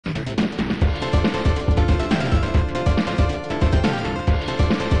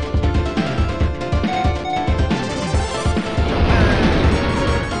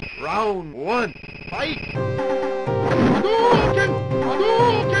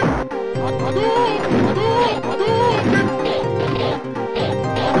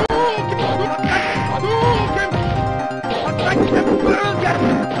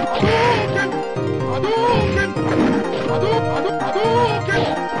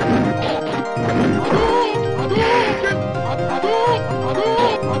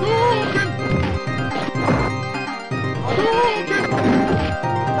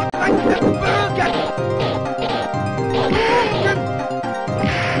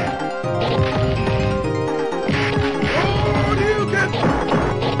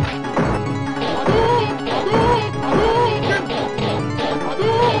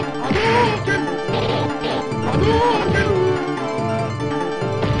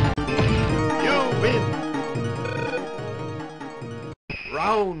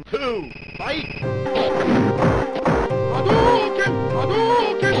Round 2, fight!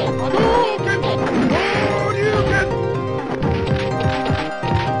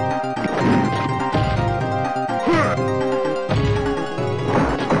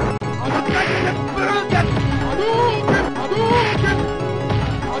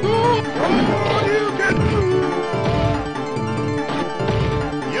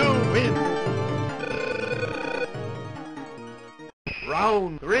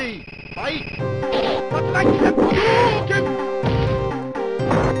 Round 3, fight!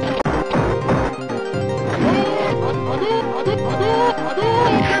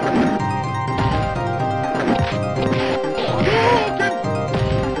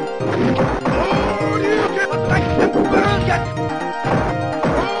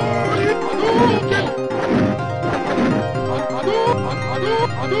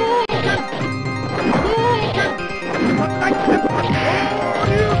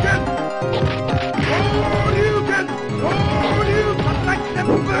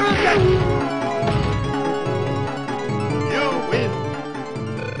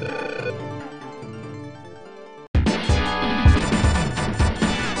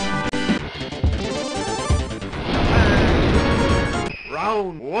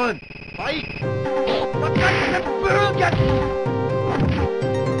 Round 1, fight!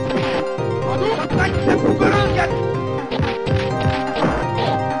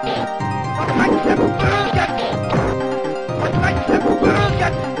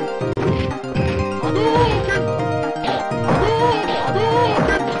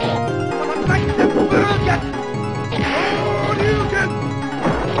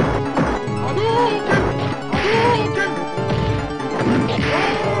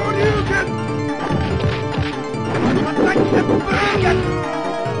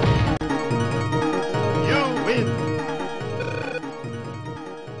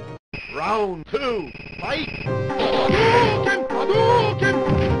 Round 2, fight!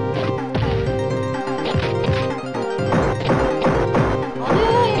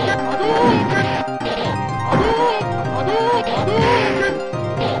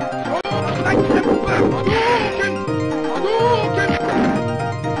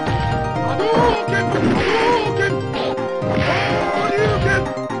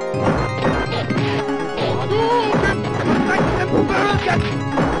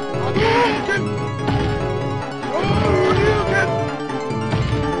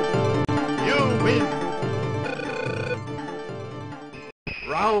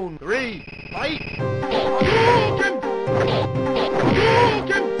 Round 3, fight!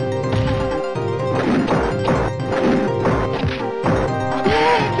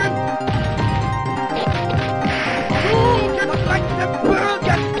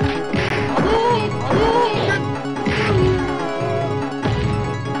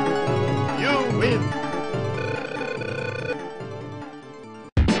 You win!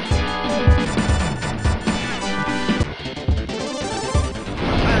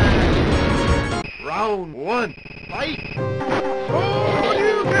 Round 1, fight!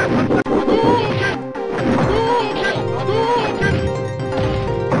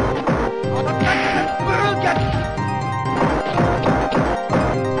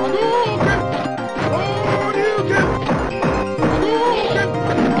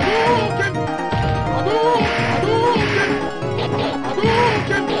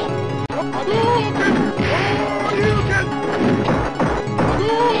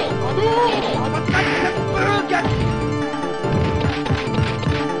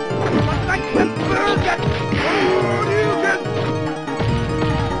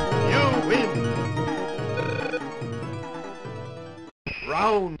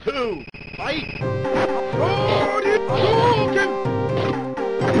 Round 2, fight!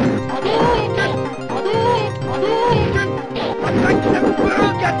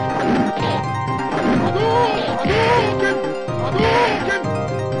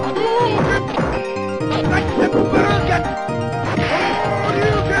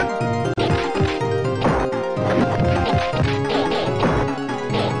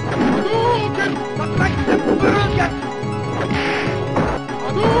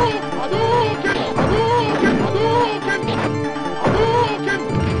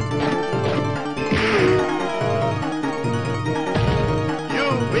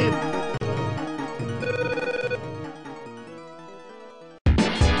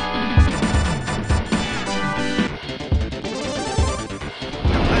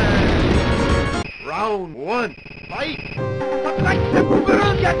 Round 1, fight!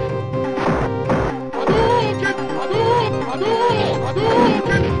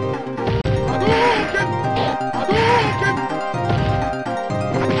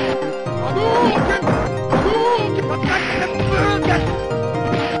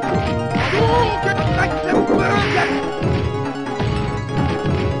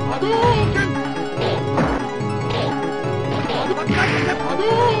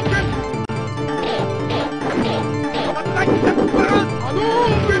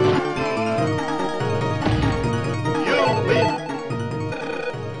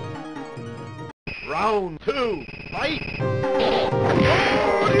 Round 2, fight!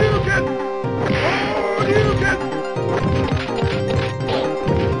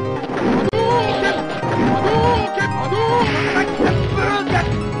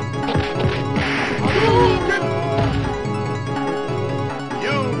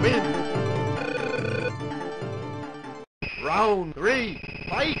 You win! Round 3,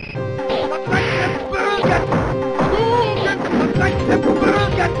 fight!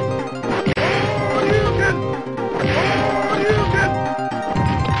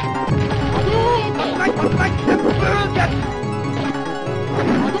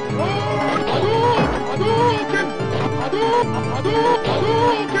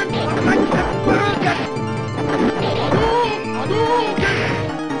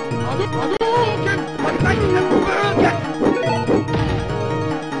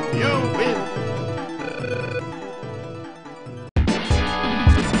 You win!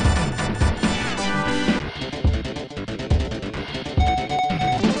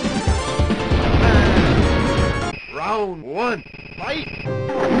 Round 1, fight!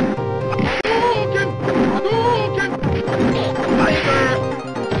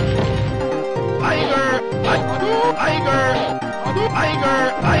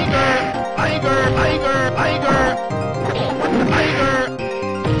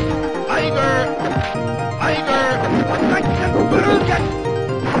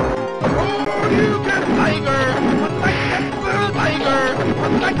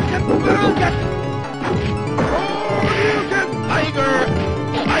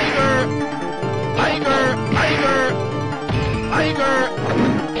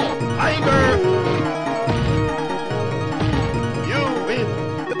 You win!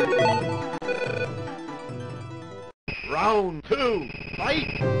 Round 2,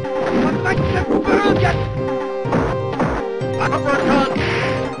 fight! Uppercut!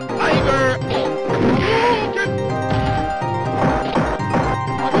 Tiger!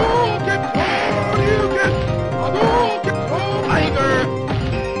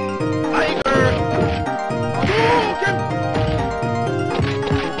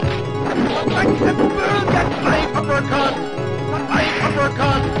 Uppercut!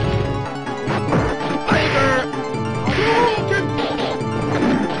 Uppercut! Tiger!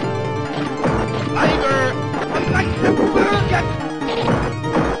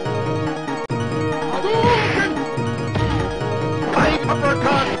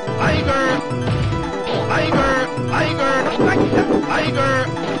 Uppercut! Tiger!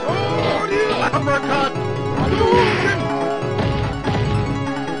 Uppercut!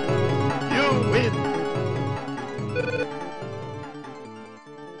 You win!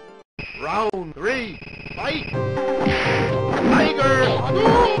 Round 3, fight! Tiger!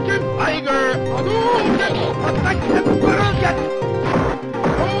 Tiger! Uppercut!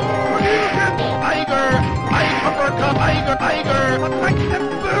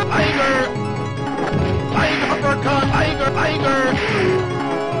 Uppercut!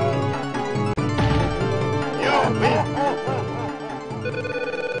 You win!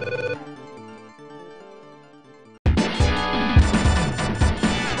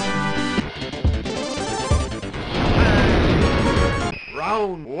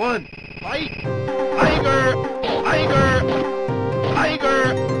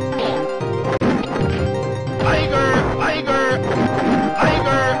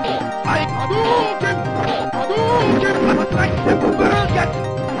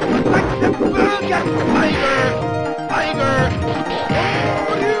 Tiger! Tiger!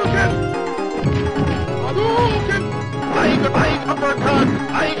 Hadouken! Hadouken! Tiger! Tiger! Uppercut!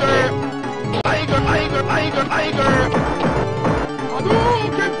 Tiger! Tiger! Tiger! Tiger! Tiger!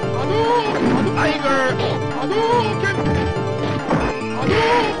 Hadouken! Hadouken! Tiger! Hadouken!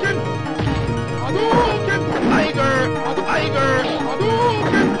 Hadouken! Hadouken! Tiger! Tiger!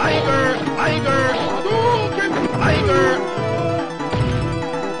 Hadouken! Tiger! Tiger! Hadouken! Tiger!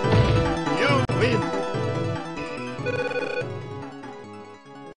 You win!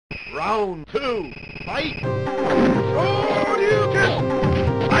 Round 2, fight! Hadouken!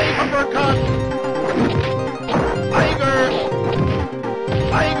 Uppercut! Tiger!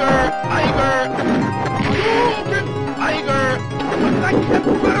 Tiger! Tiger! Hadouken! Tiger!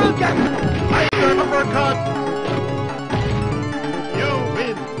 Tiger uppercut! You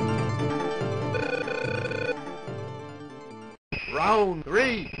win! Round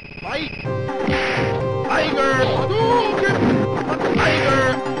 3, fight! Tiger! Hadouken! Tiger!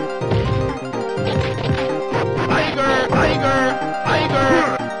 Tiger! Tiger! Tiger!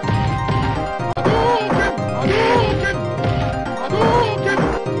 Hadouken! Hadouken! Hadouken!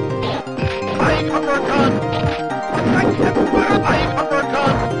 Tiger uppercut! Tiger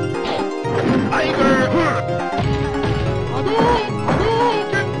uppercut! Tiger! Hadouken!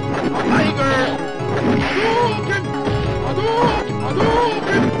 Hadouken! Tiger! Hadouken! Hadouken!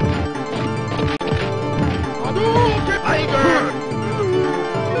 Hadouken! Hadouken! Tiger!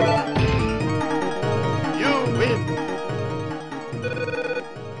 You win!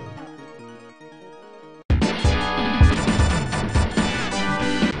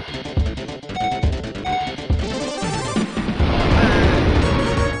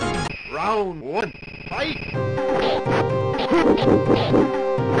 Round 1, fight!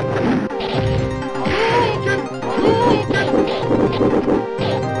 Hadouken! Hadouken! Hadouken!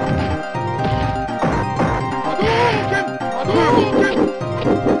 Hadouken! Hadouken!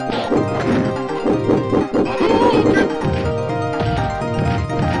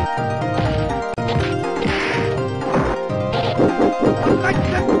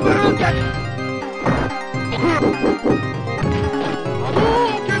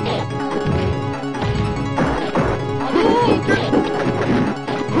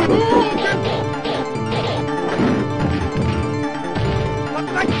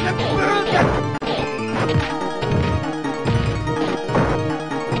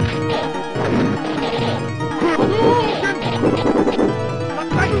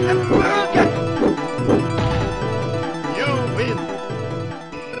 You win!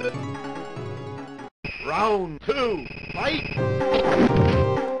 Round 2, fight!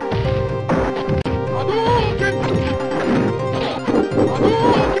 Hadouken!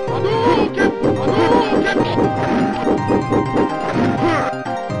 Hadouken! Hadouken!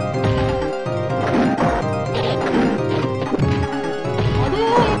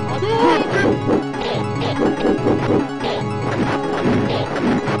 Hadouken!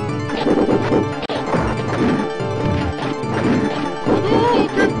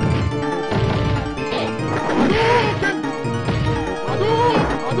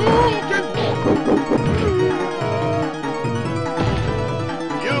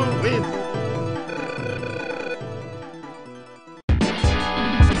 You win!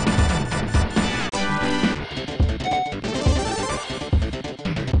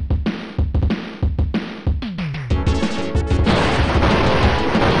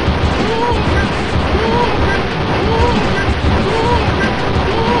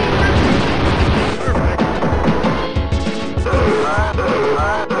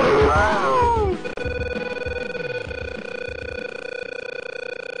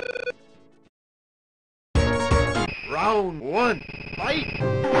 Round 1, fight!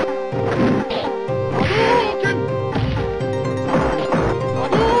 Hadouken!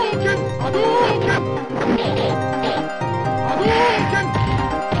 Hadouken! Hadouken! Hadouken!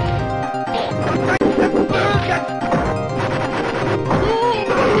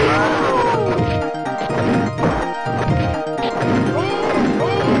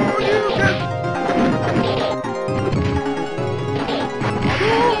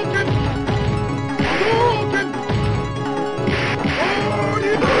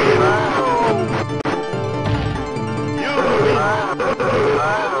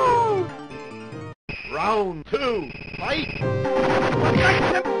 Round 2, fight!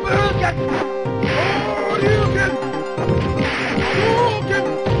 Hadouken! Hadouken! Hadouken!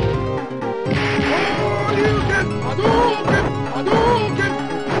 Hadouken! Hadouken! Hadouken!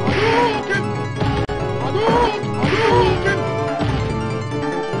 Hadouken! Hadouken!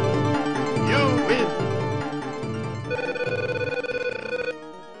 You win!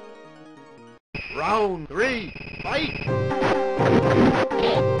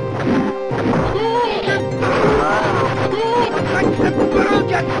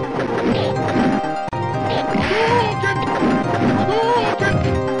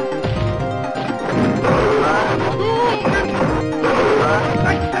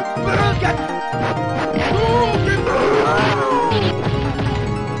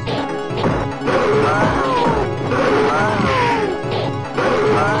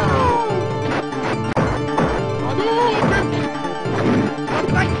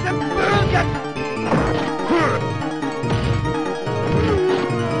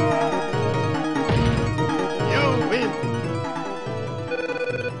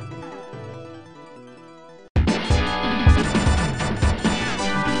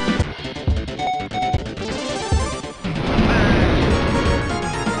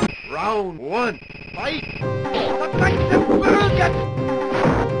 Round one, fight! Hadouken! Hadouken!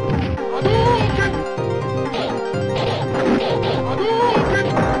 Hadouken!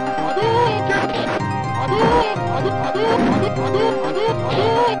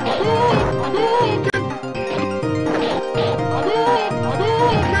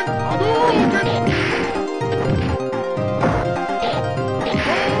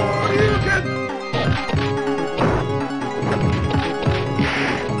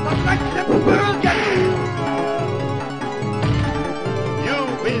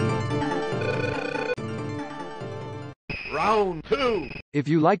 Round two. If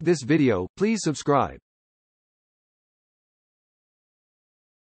you like this video, please subscribe.